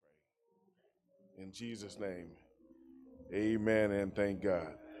In Jesus' name, amen and thank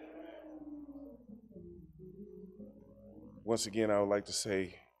God. Once again, I would like to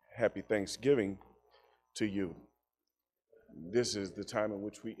say happy Thanksgiving to you. This is the time in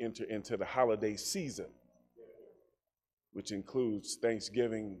which we enter into the holiday season, which includes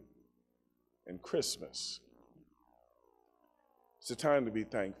Thanksgiving and Christmas. It's a time to be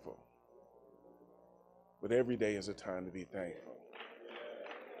thankful, but every day is a time to be thankful.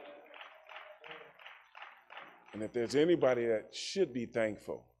 And if there's anybody that should be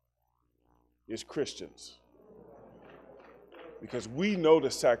thankful, it's Christians. Because we know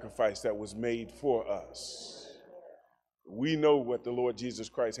the sacrifice that was made for us. We know what the Lord Jesus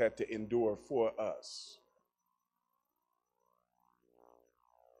Christ had to endure for us.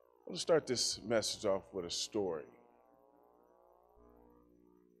 I'm going to start this message off with a story.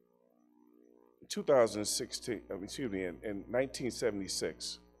 In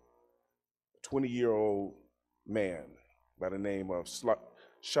 1976, a 20-year-old man by the name of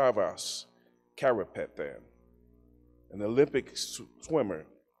Shavas Karapetyan, an Olympic swimmer,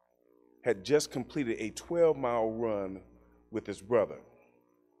 had just completed a 12-mile run with his brother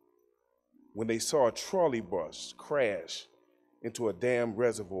when they saw a trolley bus crash into a dam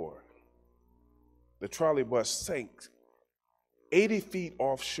reservoir. The trolley bus sank 80 feet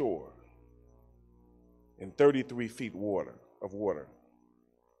offshore in 33 feet of water.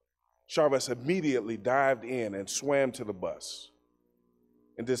 Chavez immediately dived in and swam to the bus.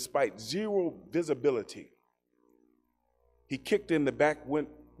 And despite zero visibility, he kicked in the back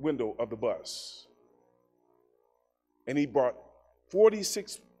window of the bus. And he brought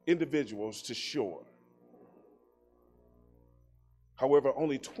 46 individuals to shore. However,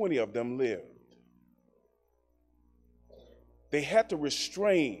 only 20 of them lived. They had to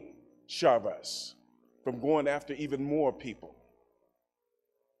restrain Chavez from going after even more people.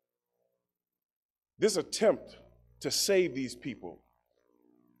 This attempt to save these people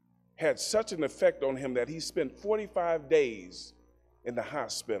had such an effect on him that he spent 45 days in the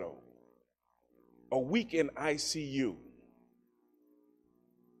hospital, a week in ICU.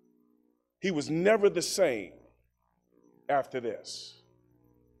 He was never the same after this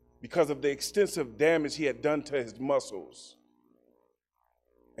because of the extensive damage he had done to his muscles.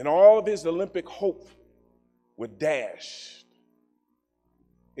 And all of his Olympic hope were dashed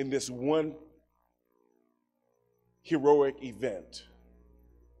in this one heroic event.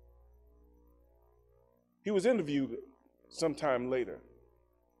 He was interviewed sometime later,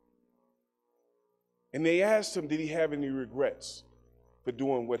 and they asked him, did he have any regrets for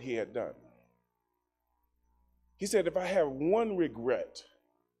doing what he had done? He said, if I have one regret,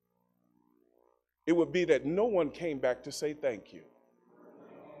 it would be that no one came back to say thank you.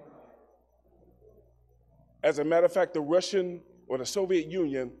 As a matter of fact, the Russian or the Soviet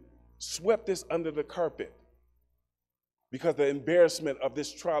Union swept this under the carpet because of the embarrassment of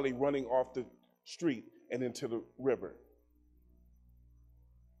this trolley running off the street and into the river.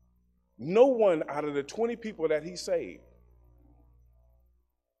 No one out of the 20 people that he saved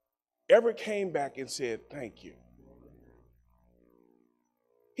ever came back and said, thank you.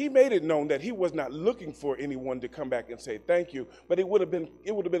 He made it known that he was not looking for anyone to come back and say thank you, but it would have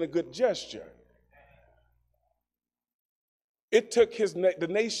been a good gesture. It took the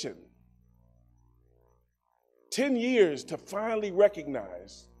nation 10 years to finally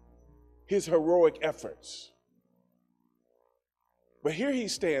recognize his heroic efforts. But here he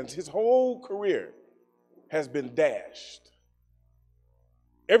stands, his whole career has been dashed.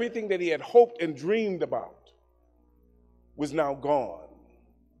 Everything that he had hoped and dreamed about was now gone.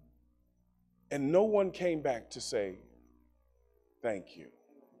 And no one came back to say, thank you.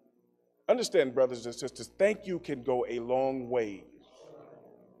 Understand, brothers and sisters, thank you can go a long way.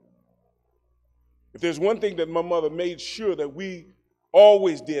 If there's one thing that my mother made sure that we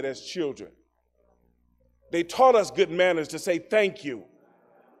always did as children, they taught us good manners to say thank you,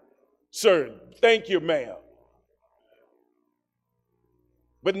 sir, thank you, ma'am.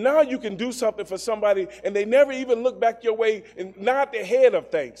 But now you can do something for somebody and they never even look back your way and nod their head of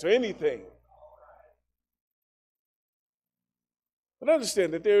thanks or anything. But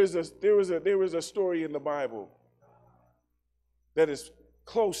understand that there is a story in the Bible that is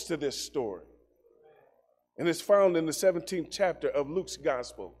close to this story. And it's found in the 17th chapter of Luke's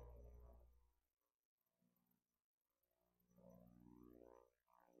Gospel.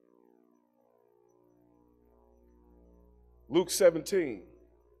 Luke 17,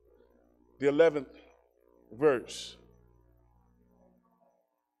 the 11th verse.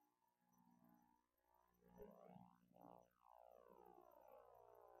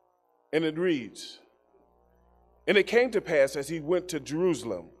 And it reads, and it came to pass as he went to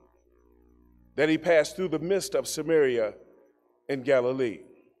Jerusalem that he passed through the midst of Samaria and Galilee.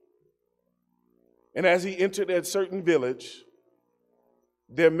 And as he entered a certain village,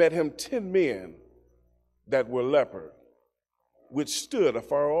 there met him 10 men that were lepers, which stood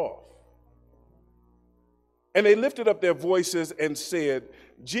afar off. And they lifted up their voices and said,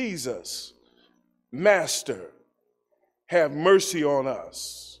 Jesus, Master, have mercy on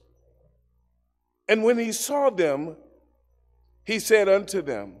us. And when he saw them, he said unto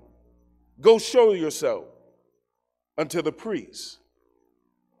them, Go show yourself unto the priests.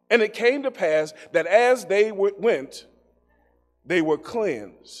 And it came to pass that as they went, they were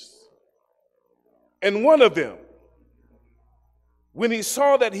cleansed. And one of them, when he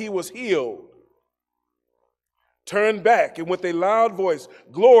saw that he was healed, turned back and with a loud voice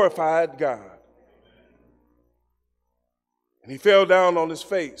glorified God. And he fell down on his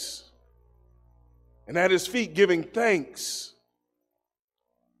face and at his feet giving thanks.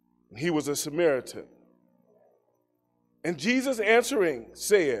 And he was a Samaritan. And Jesus answering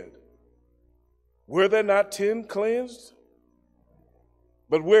said, Were there not 10 cleansed?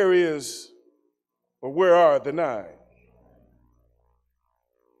 But where are the 9?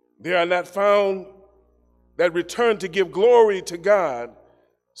 They are not found that return to give glory to God,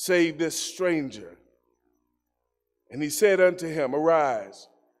 save this stranger. And he said unto him, Arise,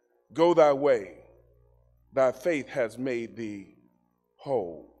 go thy way, thy faith has made thee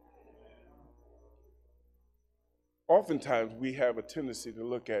whole. Oftentimes we have a tendency to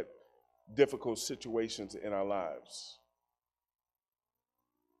look at difficult situations in our lives.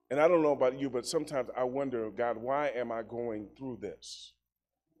 And I don't know about you, but sometimes I wonder, God, why am I going through this?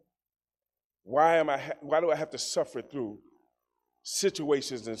 Why do I have to suffer through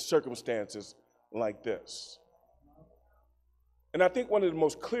situations and circumstances like this? And I think one of the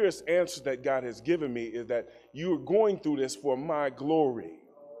most clearest answers that God has given me is that you are going through this for my glory.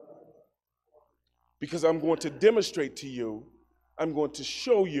 Because I'm going to demonstrate to you, I'm going to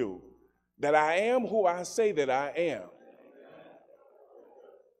show you that I am who I say that I am.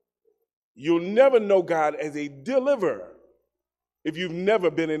 You'll never know God as a deliverer if you've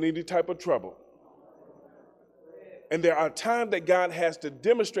never been in any type of trouble. And there are times that God has to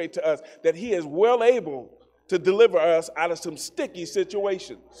demonstrate to us that he is well able to deliver us out of some sticky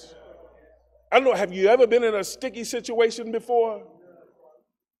situations. I don't know, have you ever been in a sticky situation before?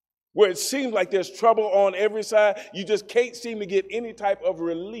 Where it seems like there's trouble on every side, you just can't seem to get any type of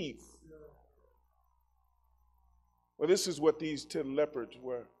relief. Well, this is what these 10 lepers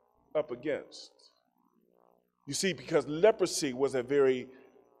were up against. You see, because leprosy was a very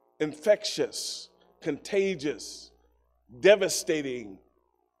infectious, contagious, devastating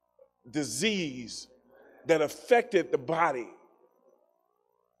disease that affected the body.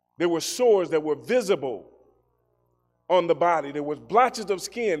 There were sores that were visible on the body. There was blotches of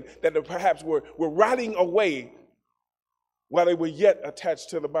skin that perhaps were rotting away while they were yet attached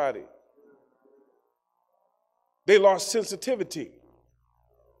to the body. They lost sensitivity.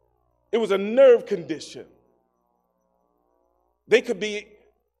 It was a nerve condition. They could be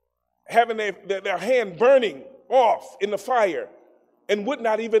having their hand burning off in the fire and would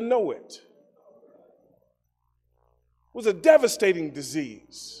not even know it. It was a devastating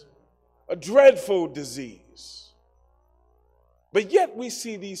disease, a dreadful disease. But yet we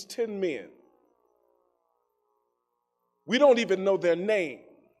see these 10 men. We don't even know their name.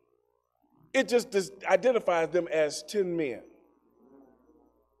 It just identifies them as 10 men.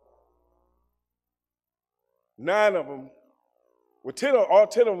 9 of them, all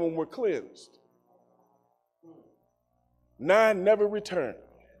 10 of them were cleansed. 9 never returned.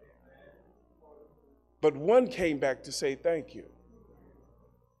 But 1 came back to say thank you.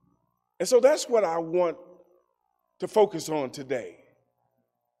 And so that's what I want to focus on today.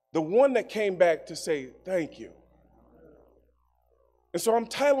 The one that came back to say thank you. And so I'm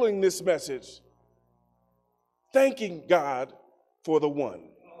titling this message, Thanking God for the One.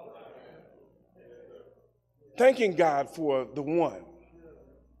 Thanking God for the one.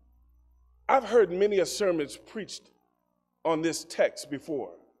 I've heard many a sermons preached on this text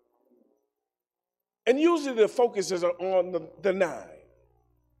before. And usually the focus is on the 9.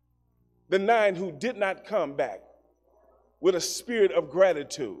 The 9 who did not come back with a spirit of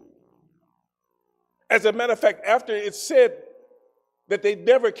gratitude. As a matter of fact, after it's said that they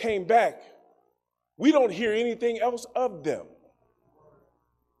never came back, we don't hear anything else of them.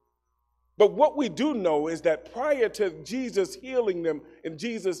 But what we do know is that prior to Jesus healing them and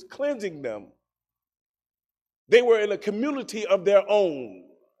Jesus cleansing them, they were in a community of their own.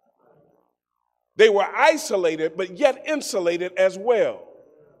 They were isolated, but yet insulated as well.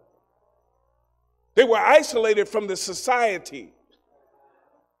 They were isolated from the society.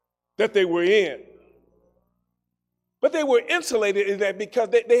 that they were in. But they were insulated in that because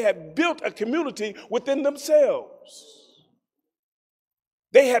they had built a community within themselves.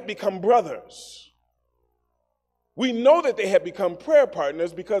 They had become brothers. We know that they had become prayer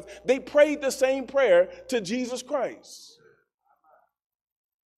partners because they prayed the same prayer to Jesus Christ.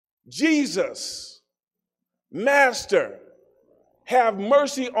 Jesus, Master, have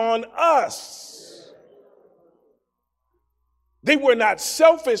mercy on us. They were not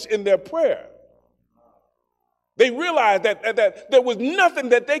selfish in their prayer. They realized that there was nothing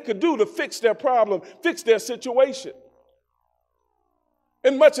that they could do to fix their problem, fix their situation.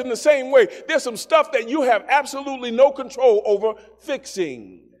 And much in the same way, there's some stuff that you have absolutely no control over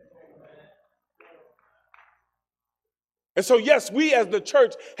fixing. And so, yes, we as the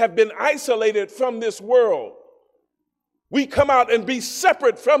church have been isolated from this world. We come out and be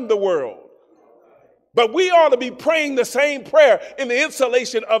separate from the world. But we ought to be praying the same prayer in the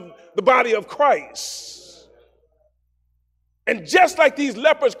insulation of the body of Christ. And just like these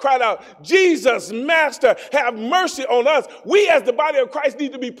lepers cried out, Jesus, Master, have mercy on us, we as the body of Christ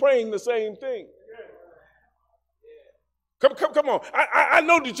need to be praying the same thing. Come on. I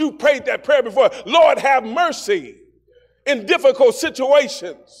know that you prayed that prayer before. Lord, have mercy in difficult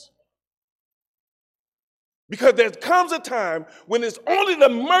situations. Because there comes a time when it's only the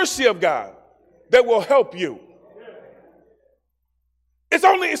mercy of God that will help you. It's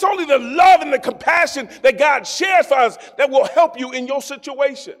only the love and the compassion that God shares for us that will help you in your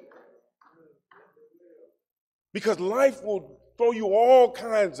situation. Because life will throw you all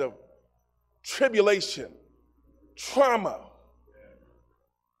kinds of tribulation, trauma.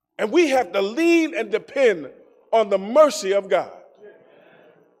 And we have to lean and depend on the mercy of God.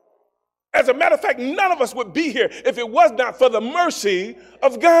 As a matter of fact, none of us would be here if it was not for the mercy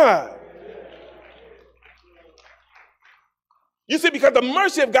of God. You see, because the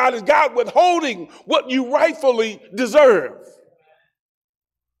mercy of God is God withholding what you rightfully deserve.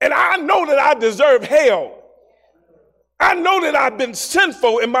 And I know that I deserve hell. I know that I've been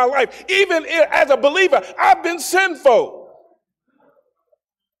sinful in my life. Even as a believer, I've been sinful.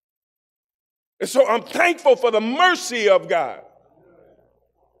 And so I'm thankful for the mercy of God.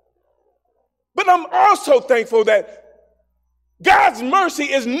 But I'm also thankful that God's mercy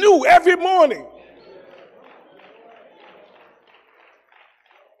is new every morning.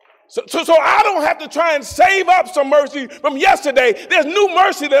 So I don't have to try and save up some mercy from yesterday. There's new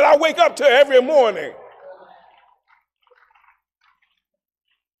mercy that I wake up to every morning.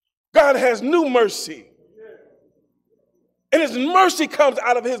 God has new mercy. And his mercy comes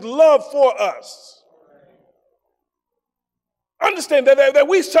out of his love for us. Understand that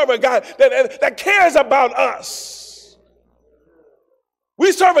we serve a God that cares about us.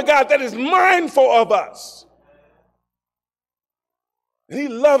 We serve a God that is mindful of us. And he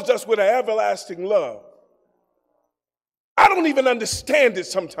loves us with an everlasting love. I don't even understand it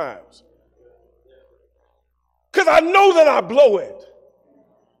sometimes. Because I know that I blow it.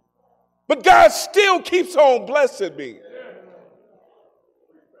 But God still keeps on blessing me.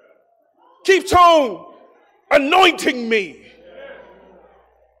 Keeps on anointing me.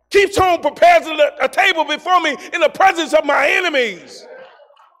 Keeps on preparing a table before me in the presence of my enemies.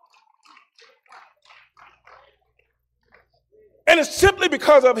 And it's simply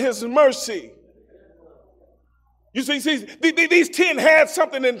because of his mercy. You see, these 10 had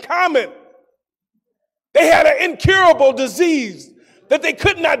something in common. They had an incurable disease that they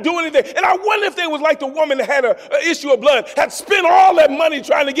could not do anything. And I wonder if they was like the woman that had an issue of blood, had spent all that money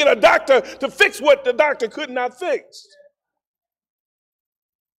trying to get a doctor to fix what the doctor could not fix.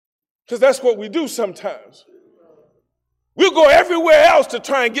 Because that's what we do sometimes. We'll go everywhere else to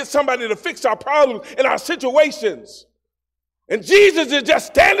try and get somebody to fix our problems and our situations. And Jesus is just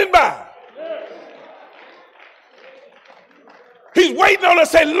standing by. He's waiting on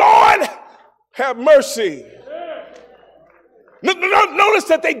us to say, Lord, have mercy. Notice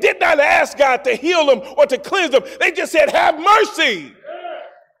that they did not ask God to heal them or to cleanse them. They just said, have mercy.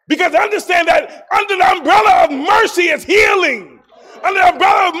 Because understand that under the umbrella of mercy is healing. Under the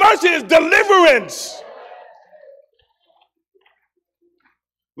umbrella of mercy is deliverance.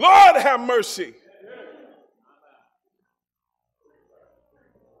 Lord, have mercy.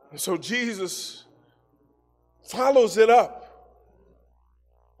 And so Jesus follows it up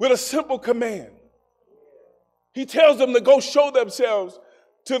with a simple command. He tells them to go show themselves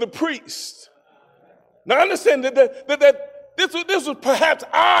to the priest. Now understand that this was perhaps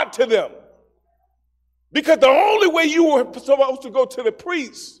odd to them. Because the only way you were supposed to go to the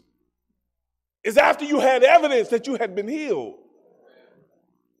priest is after you had evidence that you had been healed.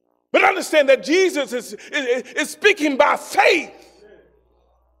 But understand that Jesus is speaking by faith.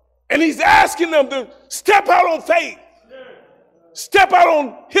 And he's asking them to step out on faith. Step out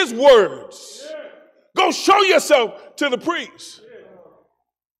on his words. Go show yourself to the priest.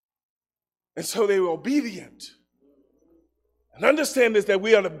 And so they were obedient. And understand this, that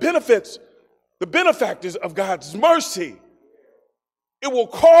we are the benefactors of God's mercy. It will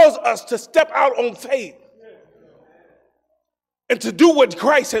cause us to step out on faith and to do what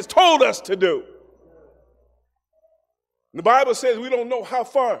Christ has told us to do. The Bible says we don't know how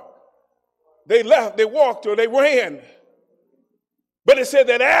far they left, they walked, or they ran. But it said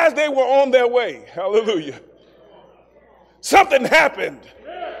that as they were on their way, hallelujah, something happened.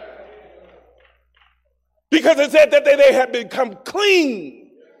 Because it said that they had become clean.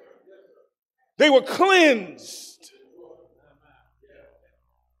 They were cleansed.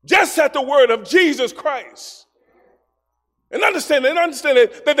 Just at the word of Jesus Christ. And understand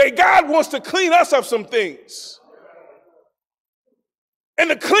that God wants to clean us of some things. And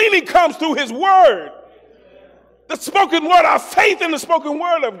the cleaning comes through his word. The spoken word, our faith in the spoken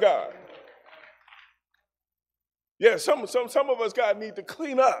word of God. Yeah, some of us, God, need to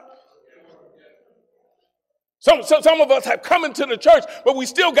clean up. Some of us have come into the church, but we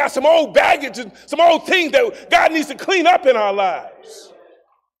still got some old baggage and some old things that God needs to clean up in our lives.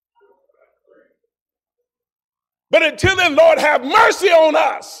 But until then, Lord, have mercy on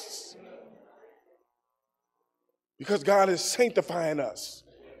us. Because God is sanctifying us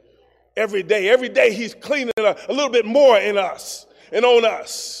every day. Every day he's cleaning a little bit more in us and on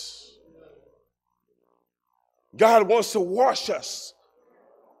us. God wants to wash us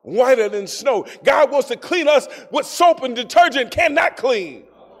whiter than snow. God wants to clean us what soap and detergent cannot clean.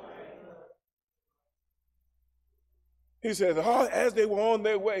 He says, as they were on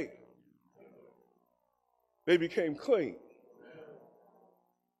their way, they became clean.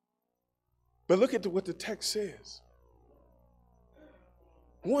 But look at what the text says.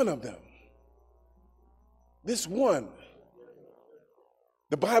 One of them, this one,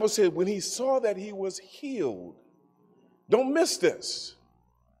 the Bible said when he saw that he was healed, don't miss this,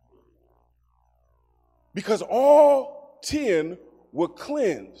 because all 10 were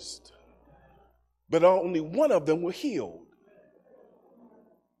cleansed, but only one of them were healed.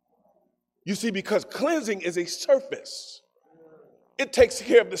 You see, because cleansing is a surface. It takes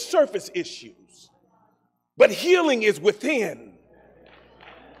care of the surface issues. But healing is within.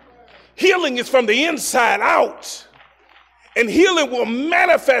 Healing is from the inside out. And healing will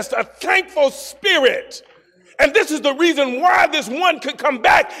manifest a thankful spirit. And this is the reason why this one could come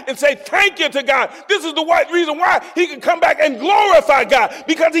back and say thank you to God. This is the reason why he could come back and glorify God,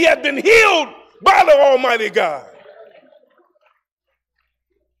 because he had been healed by the Almighty God.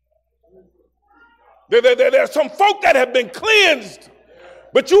 There are some folk that have been cleansed,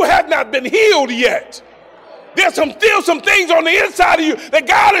 but you have not been healed yet. There's still some things on the inside of you that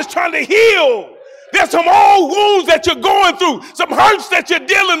God is trying to heal. There's some old wounds that you're going through, some hurts that you're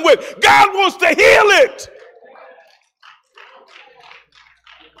dealing with. God wants to heal it.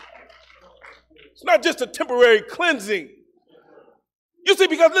 It's not just a temporary cleansing. You see,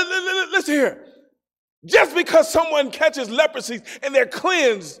 because listen here. Just because someone catches leprosy and they're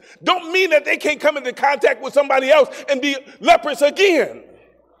cleansed, don't mean that they can't come into contact with somebody else and be leprous again.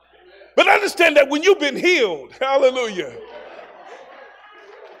 But understand that when you've been healed, hallelujah,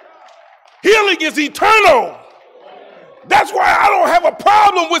 healing is eternal. That's why I don't have a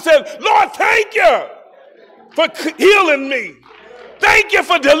problem with saying, Lord, thank you for healing me. Thank you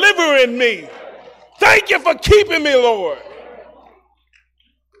for delivering me. Thank you for keeping me, Lord.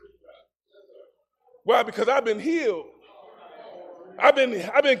 Why? Because I've been healed. I've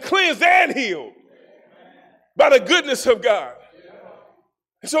been cleansed and healed by the goodness of God.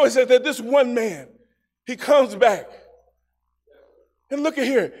 And so it says that this one man, he comes back. And look at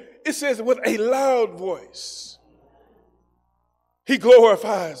here. It says with a loud voice, he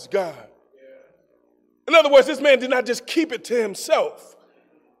glorifies God. In other words, this man did not just keep it to himself.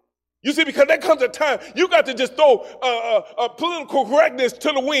 You see, because there comes a time you got to just throw political correctness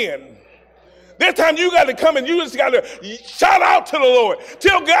to the wind. There's time you got to come and you just got to shout out to the Lord.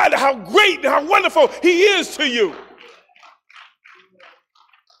 Tell God how great and how wonderful he is to you.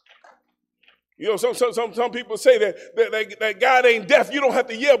 You know, some people say that God ain't deaf. You don't have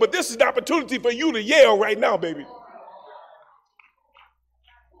to yell, but this is the opportunity for you to yell right now, baby.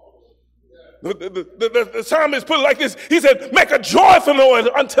 The psalmist put it like this. He said, make a joyful noise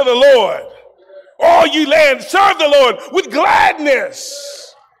unto the Lord. All ye land, serve the Lord with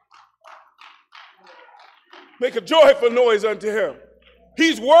gladness. Make a joyful noise unto him.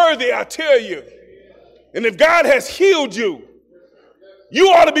 He's worthy, I tell you. And if God has healed you, you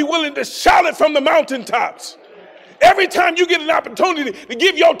ought to be willing to shout it from the mountaintops. Every time you get an opportunity to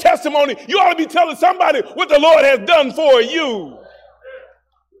give your testimony, you ought to be telling somebody what the Lord has done for you.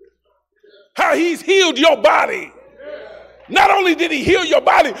 How he's healed your body. Not only did he heal your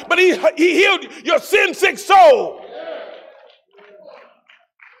body, but he healed your sin-sick soul.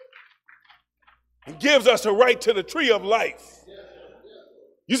 He gives us a right to the tree of life.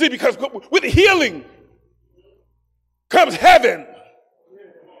 You see, because with healing comes heaven.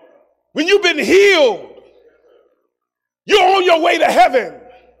 When you've been healed, you're on your way to heaven.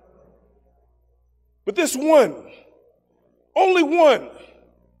 But this one, only one,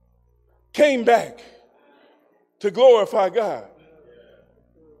 came back to glorify God.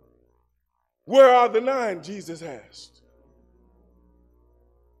 Where are the 9? Jesus asked.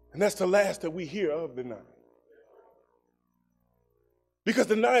 And that's the last that we hear of the 9. Because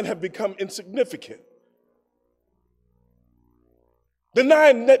the 9 have become insignificant. The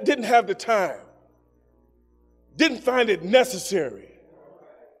 9 that didn't have the time, didn't find it necessary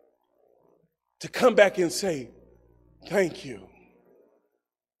to come back and say, thank you.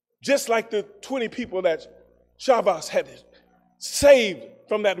 Just like the 20 people that Shavas had saved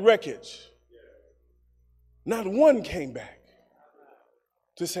from that wreckage, not one came back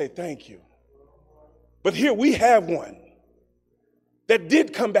to say thank you. But here we have one that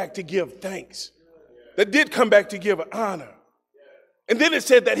did come back to give thanks, that did come back to give honor. And then it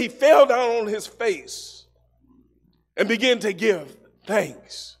said that he fell down on his face and began to give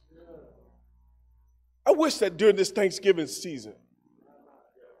thanks. I wish that during this Thanksgiving season,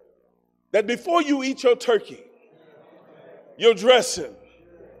 that before you eat your turkey, your dressing,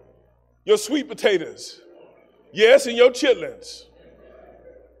 your sweet potatoes, yes, and your chitlins,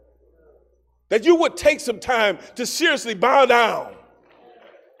 that you would take some time to seriously bow down,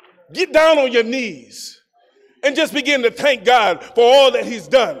 get down on your knees, and just begin to thank God for all that he's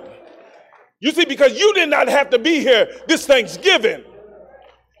done. You see, because you did not have to be here this Thanksgiving.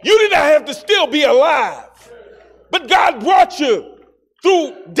 You did not have to still be alive. But God brought you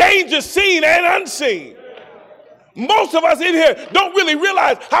through danger seen and unseen. Most of us in here don't really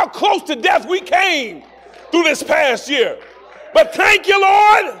realize how close to death we came through this past year. But thank you,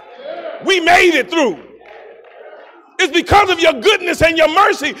 Lord, we made it through. It's because of your goodness and your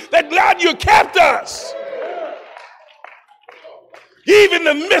mercy that, God, you kept us. Even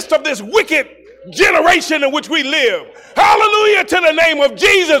in the midst of this wicked generation in which we live. Hallelujah to the name of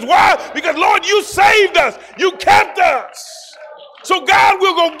Jesus. Why? Because, Lord, you saved us. You kept us. So, God,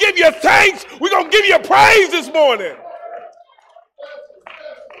 we're going to give you thanks. We're going to give you praise this morning.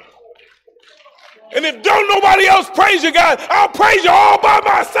 And if don't nobody else praise you, God, I'll praise you all by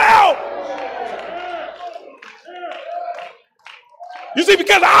myself. You see,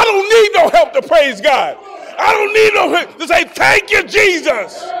 because I don't need no help to praise God. I don't need no help to say, thank you,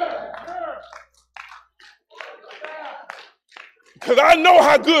 Jesus. Because I know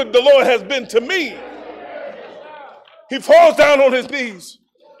how good the Lord has been to me. He falls down on his knees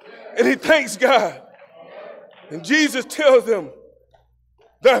and he thanks God. And Jesus tells them,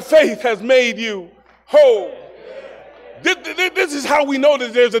 thy faith has made you whole. This is how we know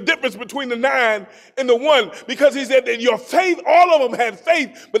that there's a difference between the 9 and the 1, because he said that your faith, all of them had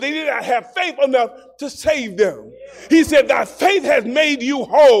faith, but they did not have faith enough to save them. He said, thy faith has made you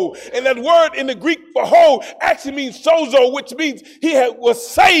whole. And that word in the Greek for whole actually means sozo, which means he was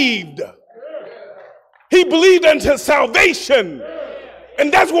saved. He believed unto salvation.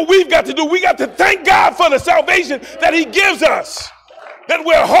 And that's what we've got to do. We got to thank God for the salvation that he gives us, that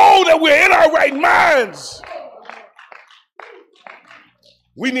we're whole, that we're in our right minds.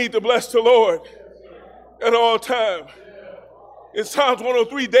 We need to bless the Lord at all times. In Psalms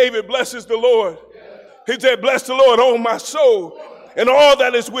 103, David blesses the Lord. He said, bless the Lord, oh my soul, and all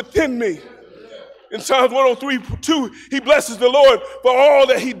that is within me. In Psalms 103:2, he blesses the Lord for all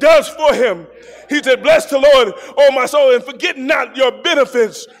that he does for him. He said, bless the Lord, oh my soul, and forget not your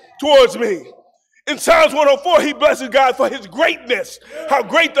benefits towards me. In Psalms 104, he blesses God for his greatness, how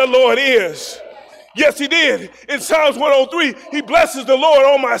great the Lord is. Yes, he did. In Psalms 103, he blesses the Lord,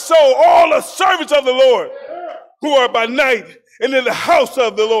 oh my soul, all the servants of the Lord who are by night and in the house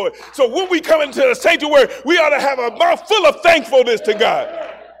of the Lord. So when we come into the sanctuary, we ought to have a mouth full of thankfulness to God.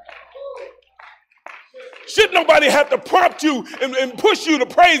 Should nobody have to prompt you and push you to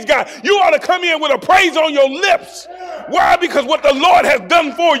praise God, you ought to come in with a praise on your lips. Why? Because what the Lord has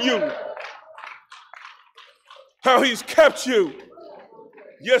done for you. How he's kept you.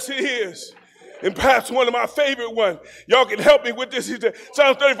 Yes, he is. And perhaps one of my favorite ones, y'all can help me with this. He said,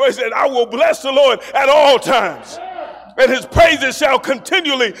 Psalm 34, he said, I will bless the Lord at all times, and his praises shall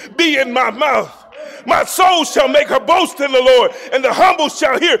continually be in my mouth. My soul shall make her boast in the Lord, and the humble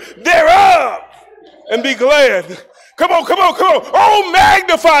shall hear thereof and be glad. Come on, come on, come on. Oh,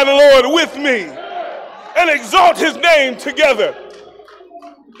 magnify the Lord with me and exalt his name together.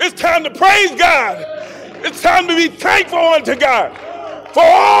 It's time to praise God. It's time to be thankful unto God for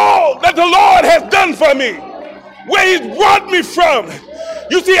all that the Lord has done for me, where he's brought me from.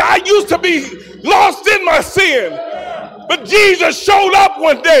 You see, I used to be lost in my sin, but Jesus showed up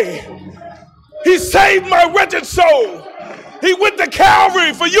one day. He saved my wretched soul. He went to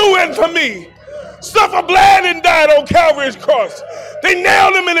Calvary for you and for me. Suffered, bled, and died on Calvary's cross. They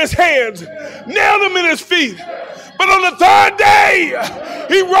nailed him in his hands, nailed him in his feet. But on the third day,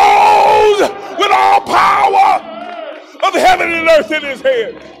 he rose with all power of heaven and earth in his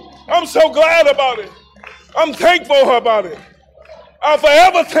hand. I'm so glad about it. I'm thankful about it. I'll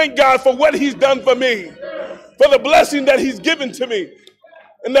forever thank God for what he's done for me, for the blessing that he's given to me,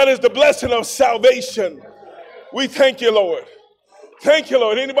 and that is the blessing of salvation. We thank you, Lord. Thank you,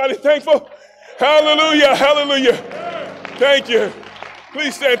 Lord. Anybody thankful? Hallelujah, hallelujah. Thank you.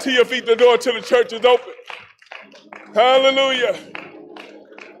 Please stand to your feet. The door to the church is open. Hallelujah.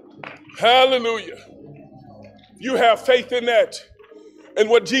 Hallelujah. You have faith in that, and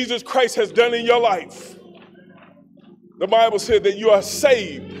what Jesus Christ has done in your life. The Bible said that you are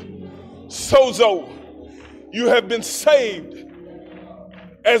saved. Sozo. You have been saved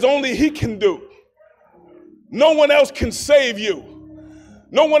as only he can do. No one else can save you.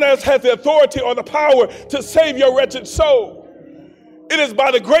 No one else has the authority or the power to save your wretched soul. It is by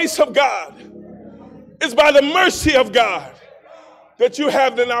the grace of God. It's by the mercy of God that you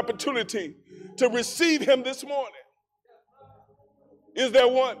have an opportunity to receive him this morning. Is there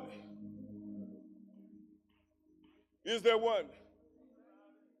one? Is there one?